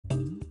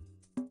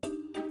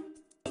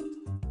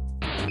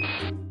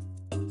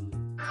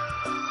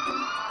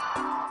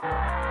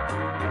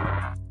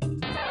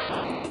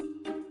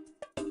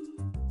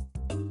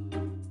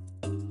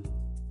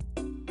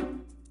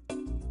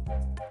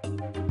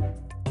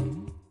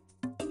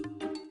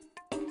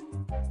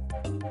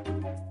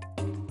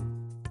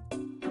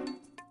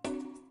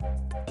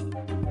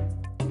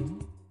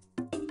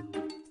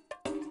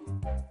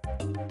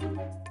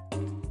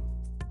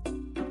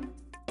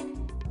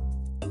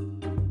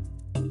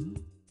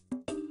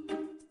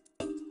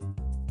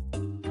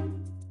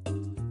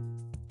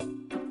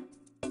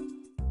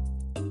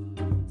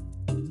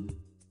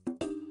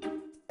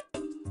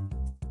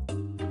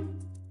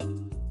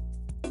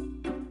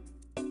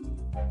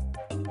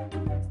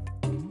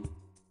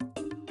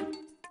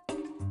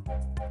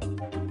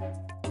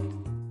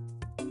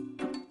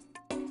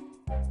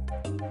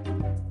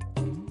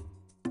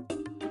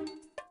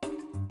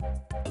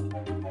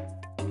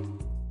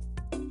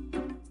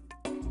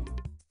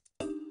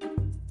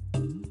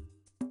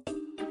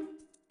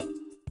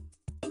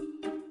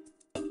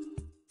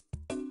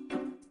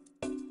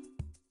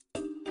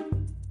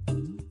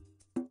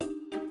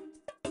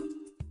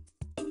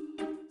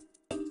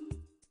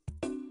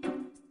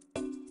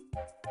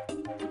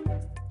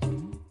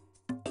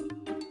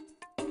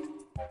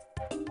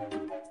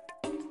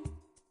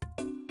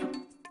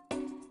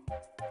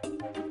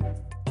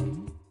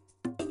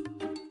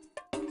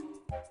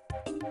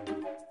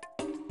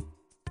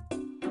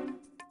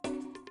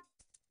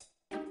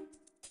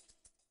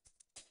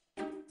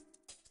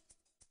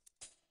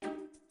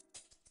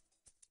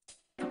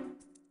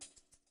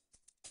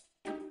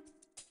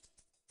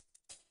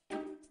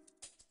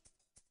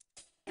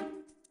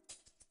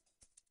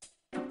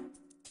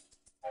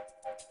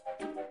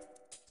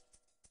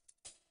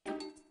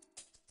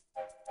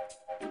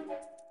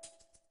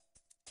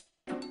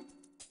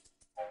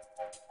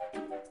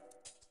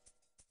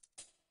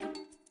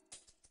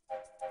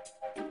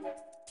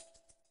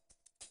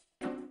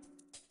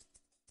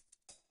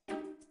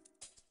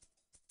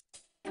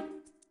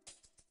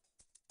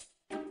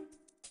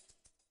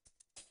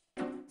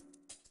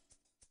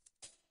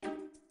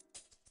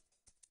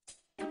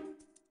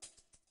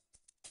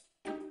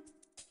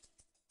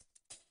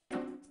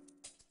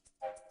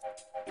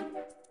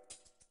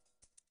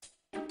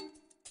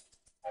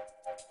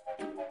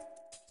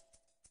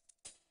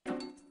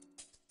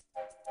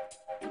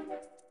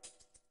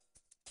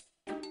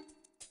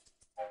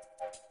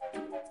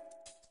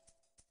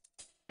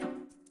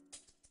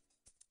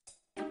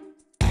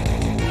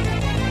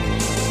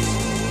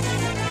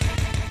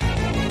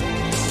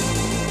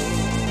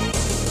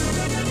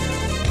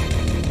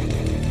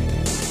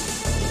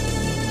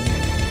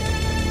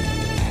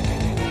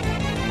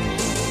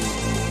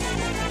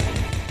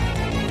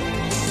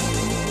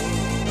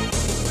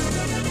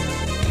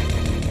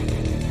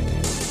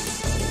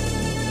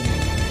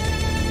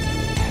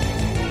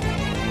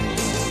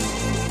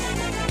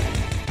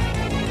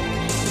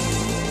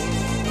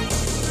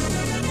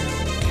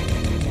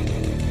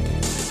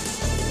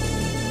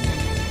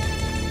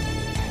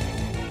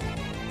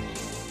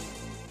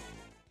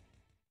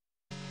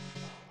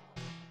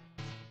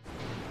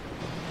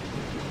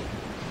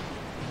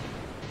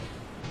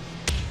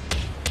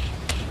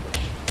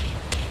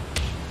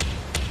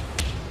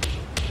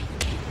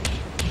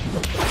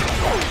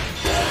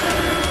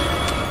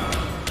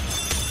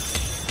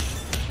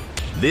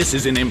This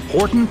is an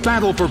important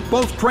battle for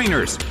both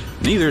trainers.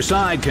 Neither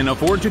side can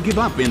afford to give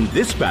up in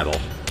this battle.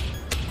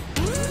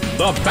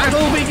 The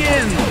battle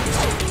begins!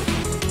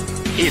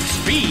 Its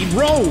speed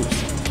rose!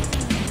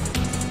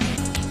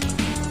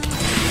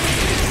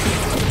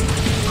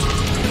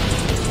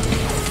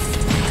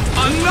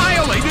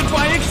 Annihilated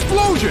by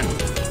explosion!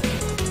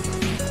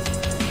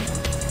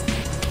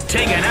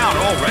 Taken out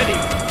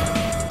already!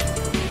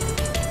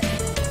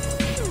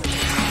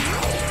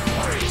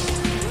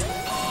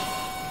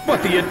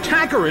 But the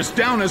attacker is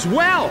down as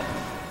well!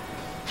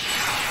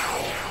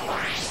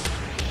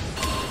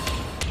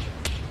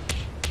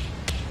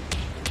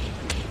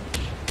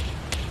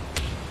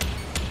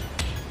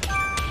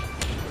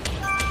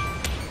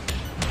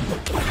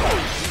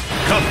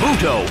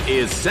 Kabuto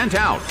is sent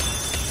out.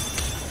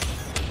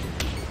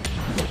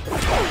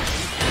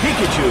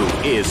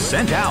 Pikachu is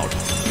sent out.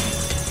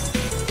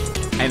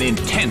 An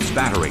intense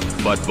battering,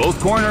 but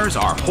both corners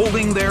are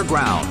holding their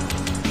ground.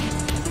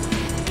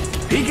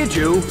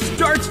 Pikachu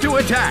starts to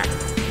attack.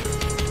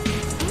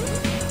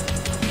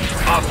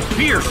 A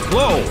fierce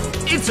blow.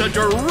 It's a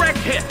direct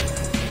hit.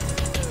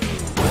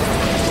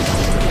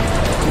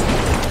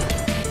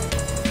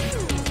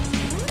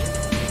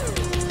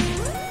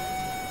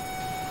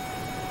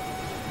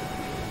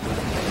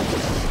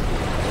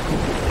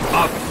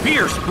 A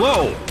fierce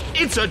blow.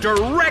 It's a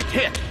direct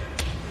hit.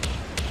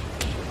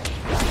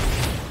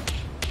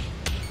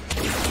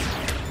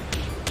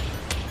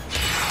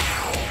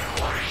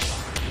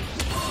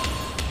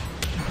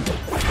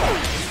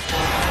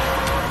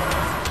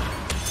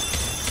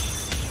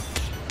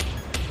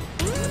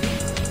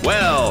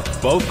 Well,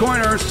 both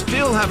corners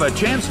still have a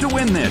chance to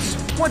win this.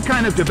 What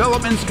kind of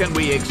developments can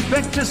we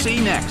expect to see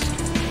next?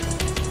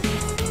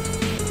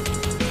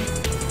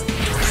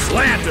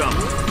 Slammed him!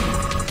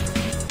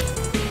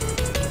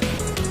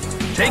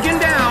 Taken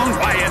down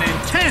by an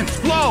intense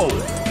blow!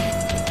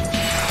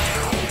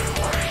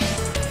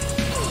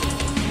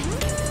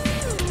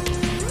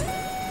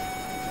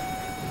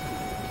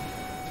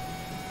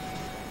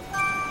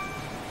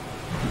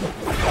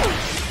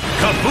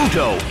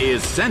 Kabuto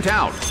is sent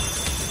out.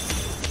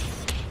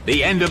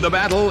 The end of the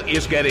battle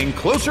is getting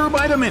closer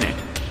by the minute.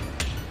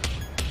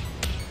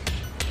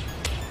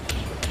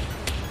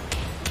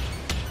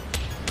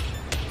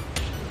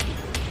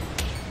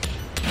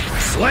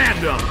 Slammed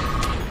him!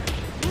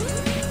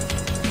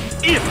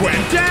 It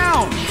went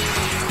down!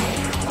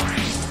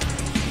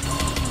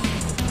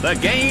 The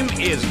game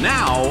is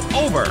now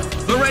over.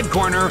 The red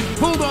corner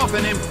pulled off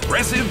an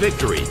impressive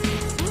victory.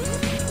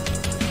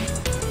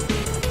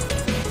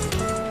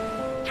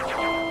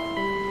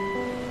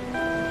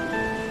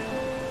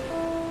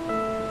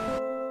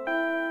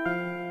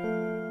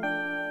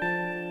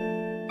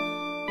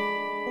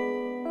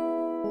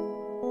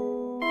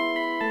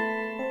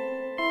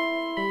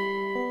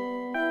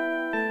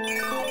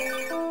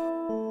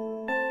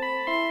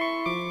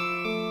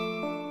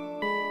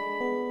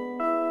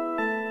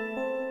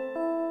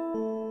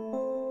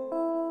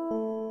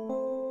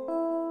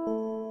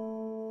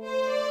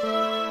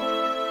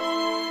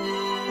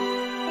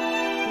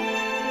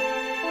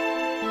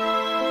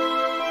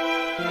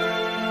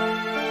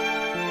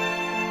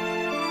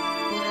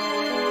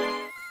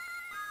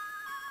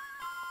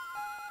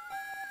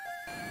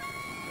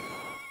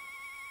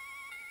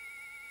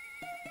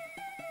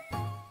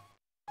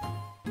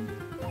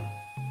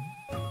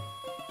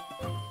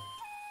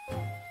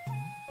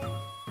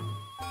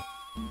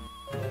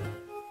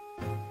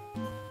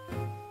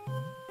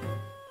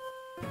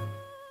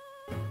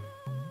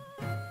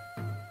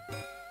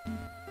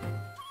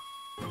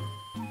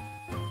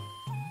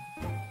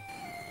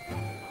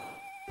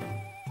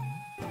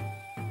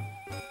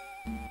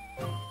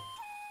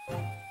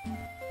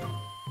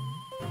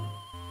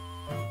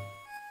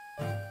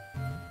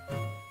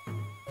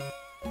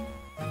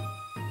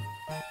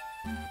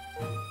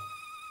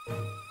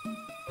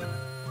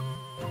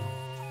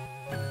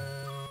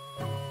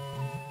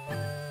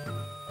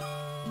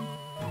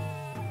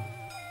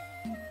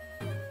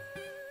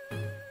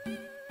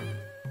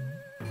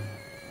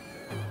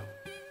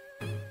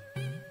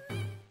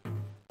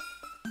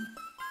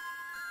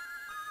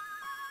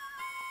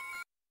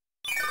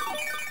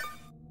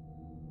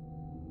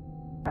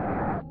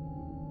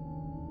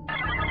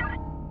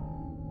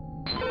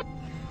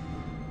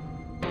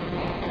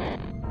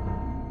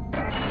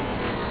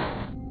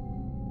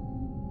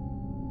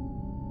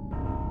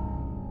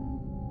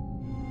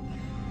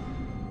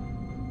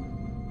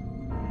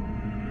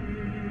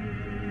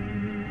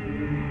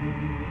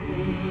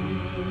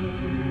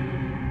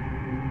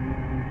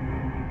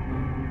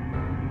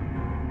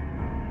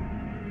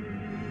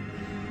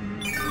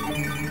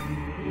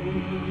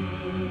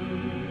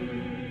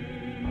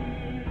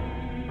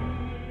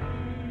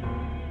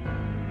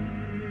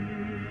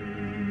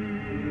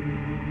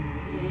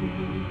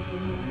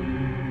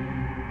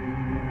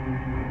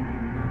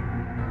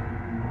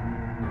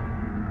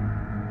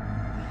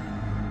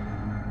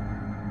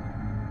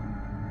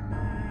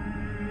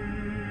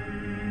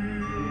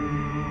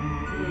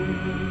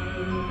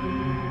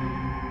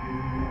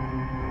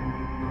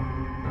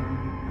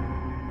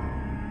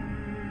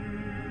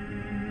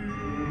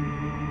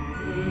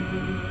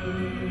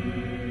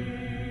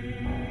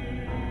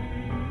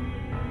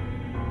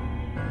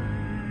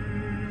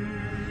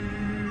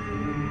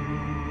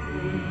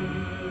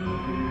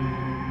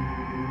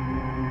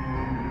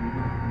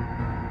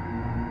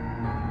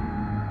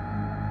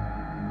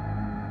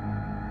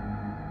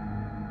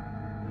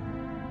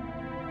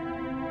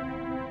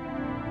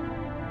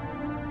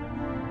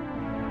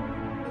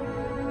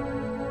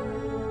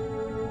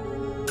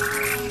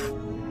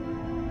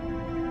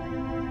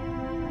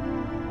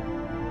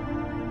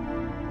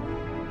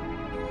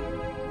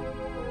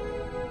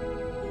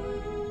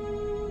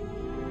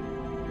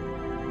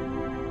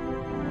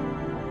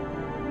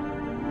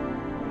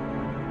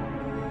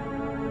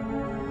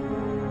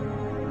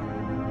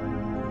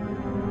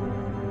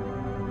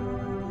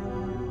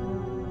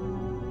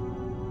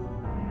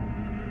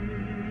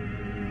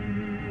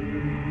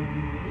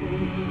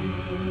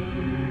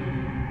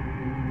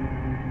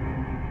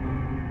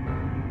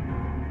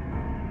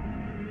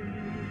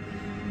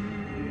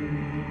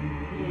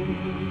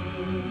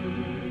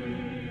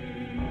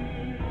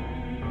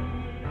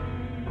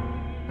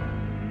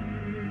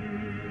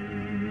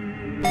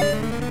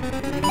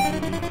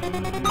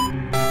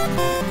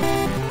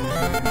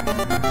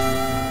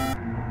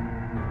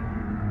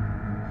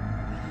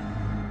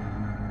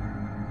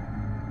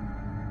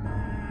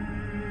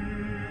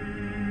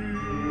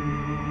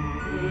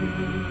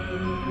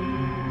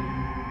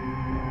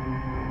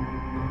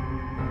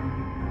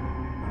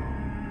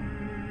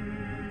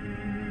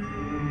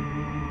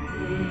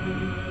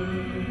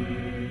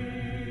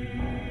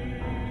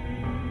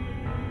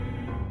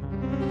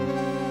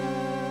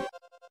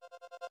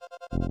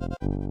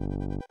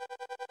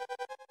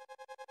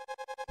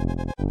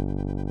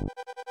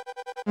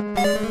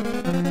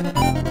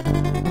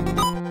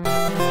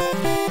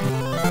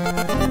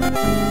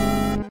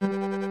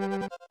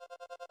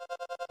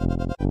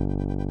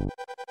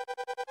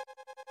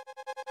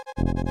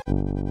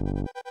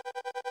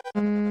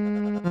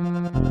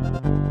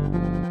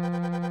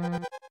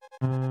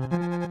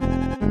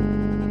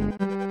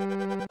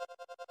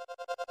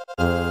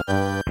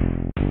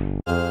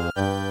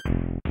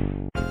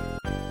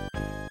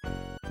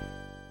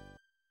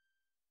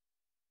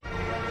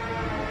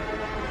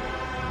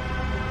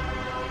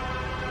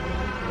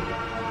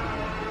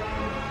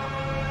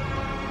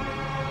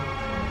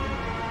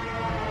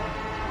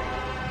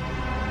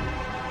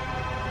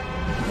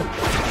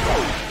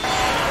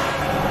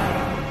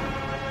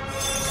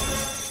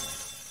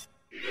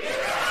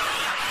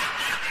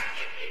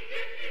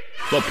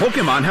 The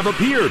Pokémon have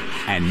appeared,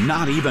 and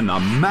not even the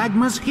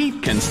magma's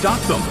heat can stop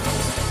them.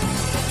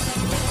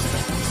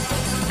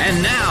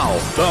 And now,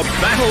 the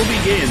battle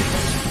begins.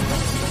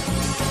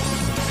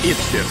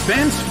 Its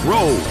defense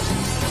rose.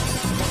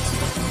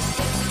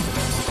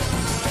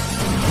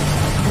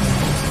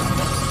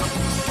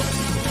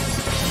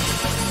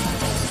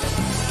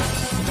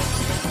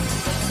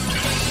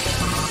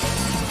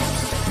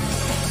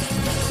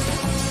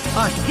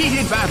 A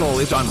heated battle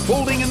is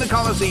unfolding in the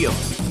Colosseum.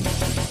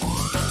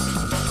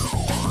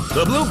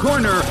 The blue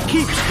corner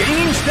keeps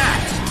gaining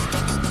stats.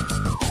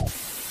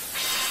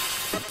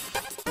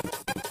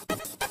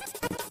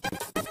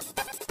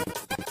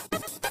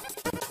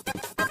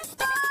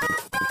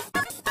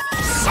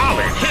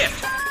 Solid hit.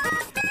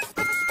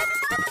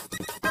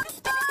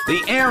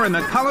 The air in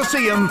the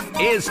Colosseum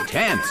is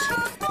tense.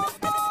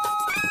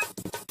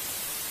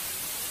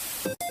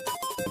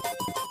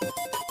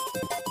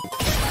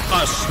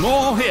 A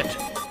small hit.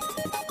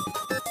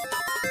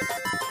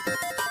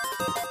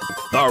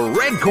 The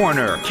red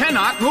corner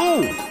cannot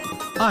move.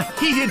 A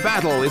heated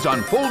battle is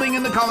unfolding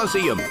in the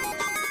Colosseum.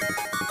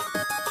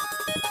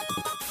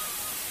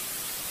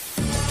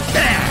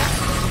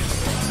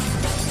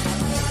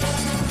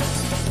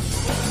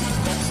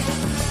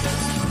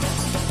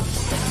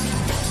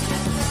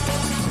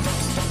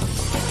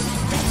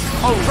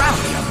 A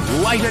rally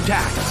of light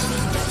attacks.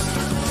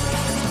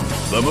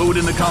 The mood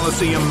in the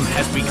Colosseum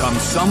has become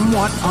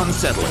somewhat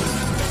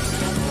unsettling.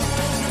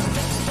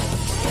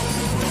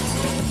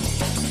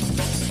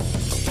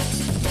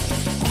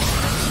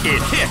 It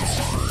hits.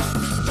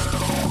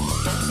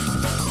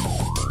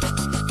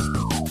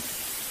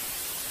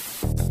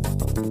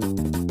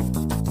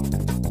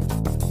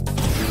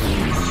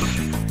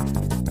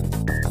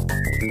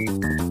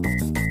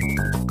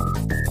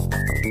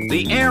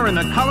 The air in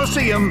the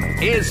Colosseum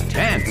is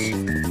tense.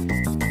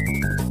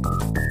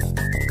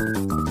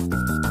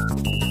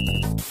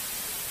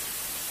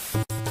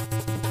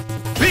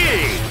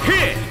 Big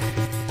hit!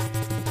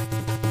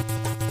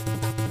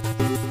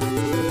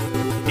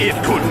 It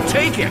couldn't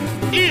take it.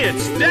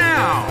 It's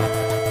down!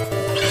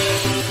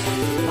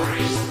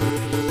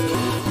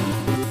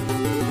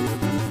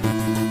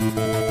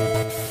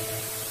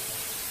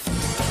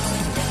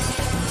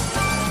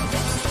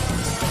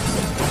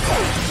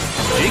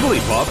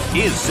 Jigglypuff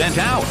is sent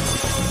out.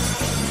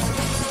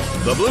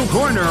 The blue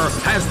corner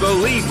has the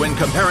lead when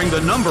comparing the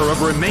number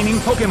of remaining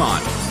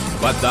Pokémon,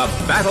 but the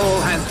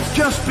battle has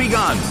just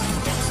begun.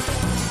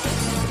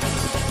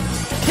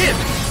 Hit!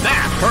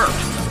 That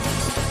hurt!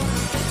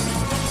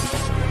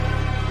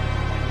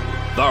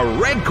 The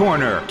red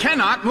corner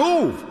cannot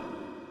move.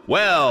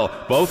 Well,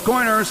 both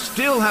corners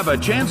still have a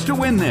chance to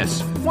win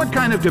this. What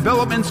kind of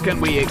developments can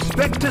we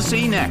expect to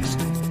see next?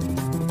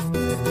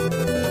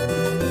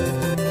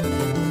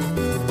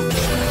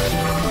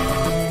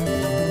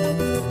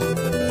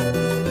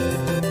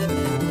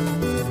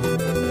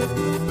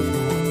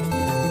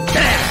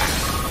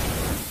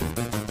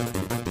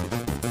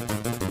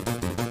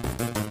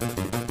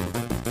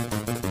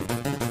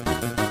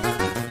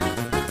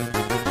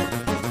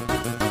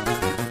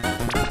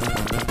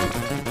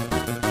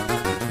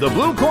 The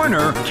blue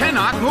corner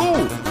cannot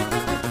move.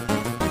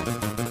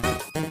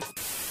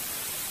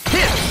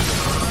 Hit!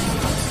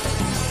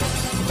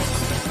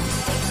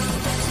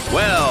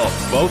 Well,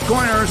 both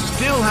corners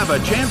still have a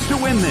chance to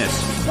win this.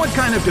 What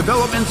kind of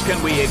developments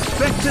can we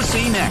expect to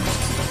see next?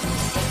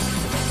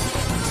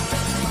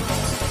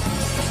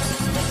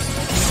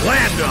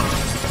 Slammed him!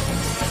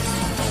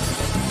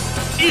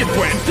 It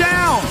went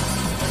down!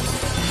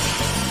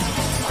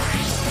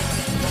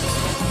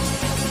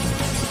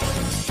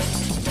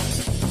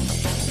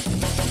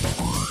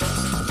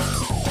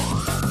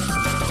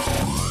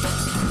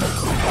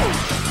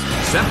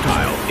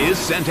 Sceptile is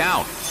sent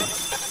out.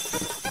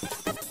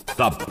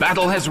 The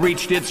battle has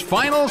reached its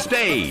final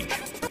stage.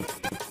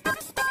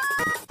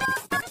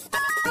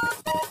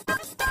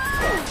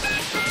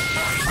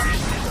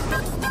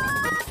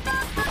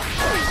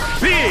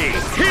 Big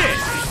hit!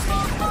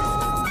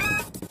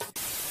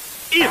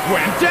 It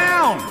went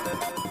down!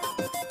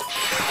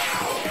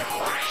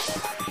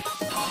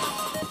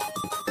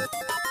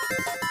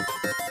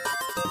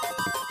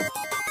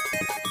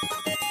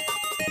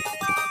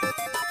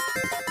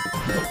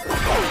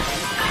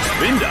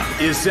 Spinda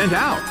is sent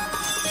out.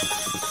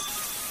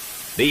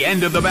 The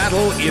end of the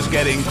battle is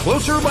getting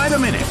closer by the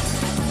minute.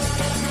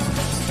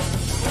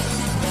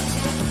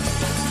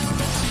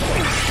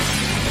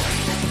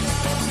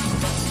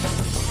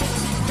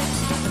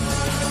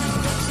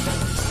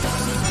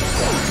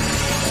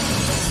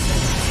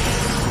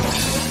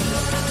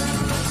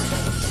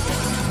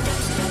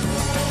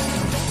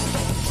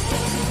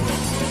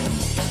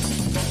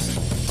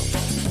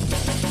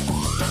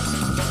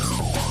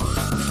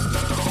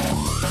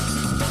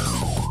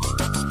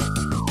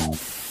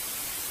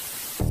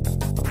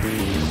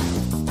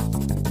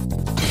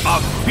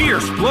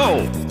 fierce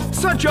blow!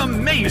 Such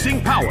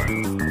amazing power!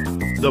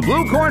 The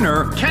blue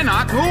corner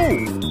cannot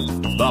move!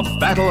 The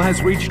battle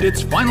has reached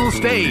its final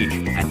stage,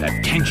 and the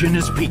tension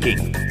is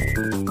peaking.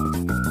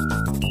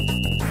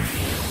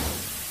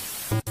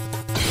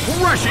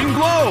 Crushing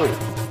blow!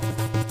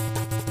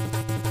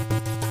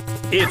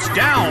 It's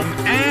down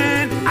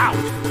and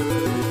out!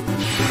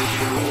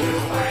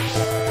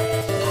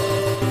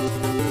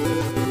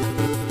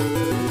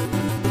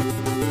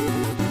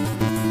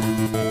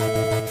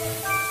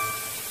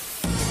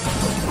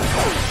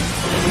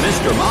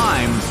 Mr.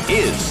 Mime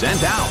is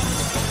sent out.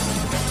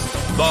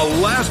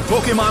 The last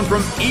Pokémon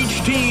from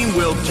each team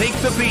will take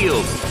the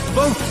field.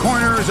 Both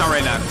corners are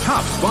in a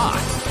tough spot.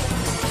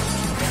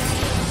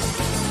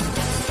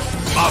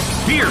 A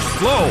fierce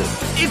blow.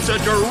 It's a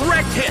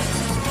direct hit.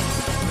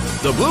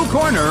 The blue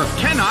corner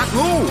cannot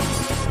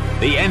move.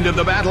 The end of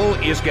the battle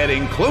is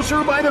getting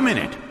closer by the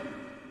minute.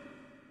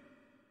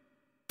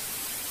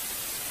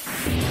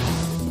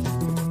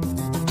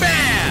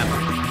 Bam!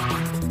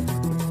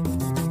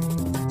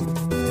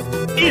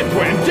 It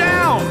went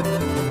down!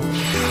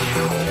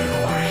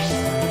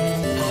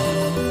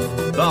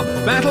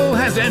 The battle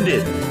has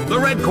ended. The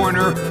red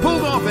corner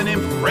pulled off an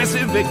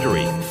impressive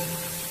victory.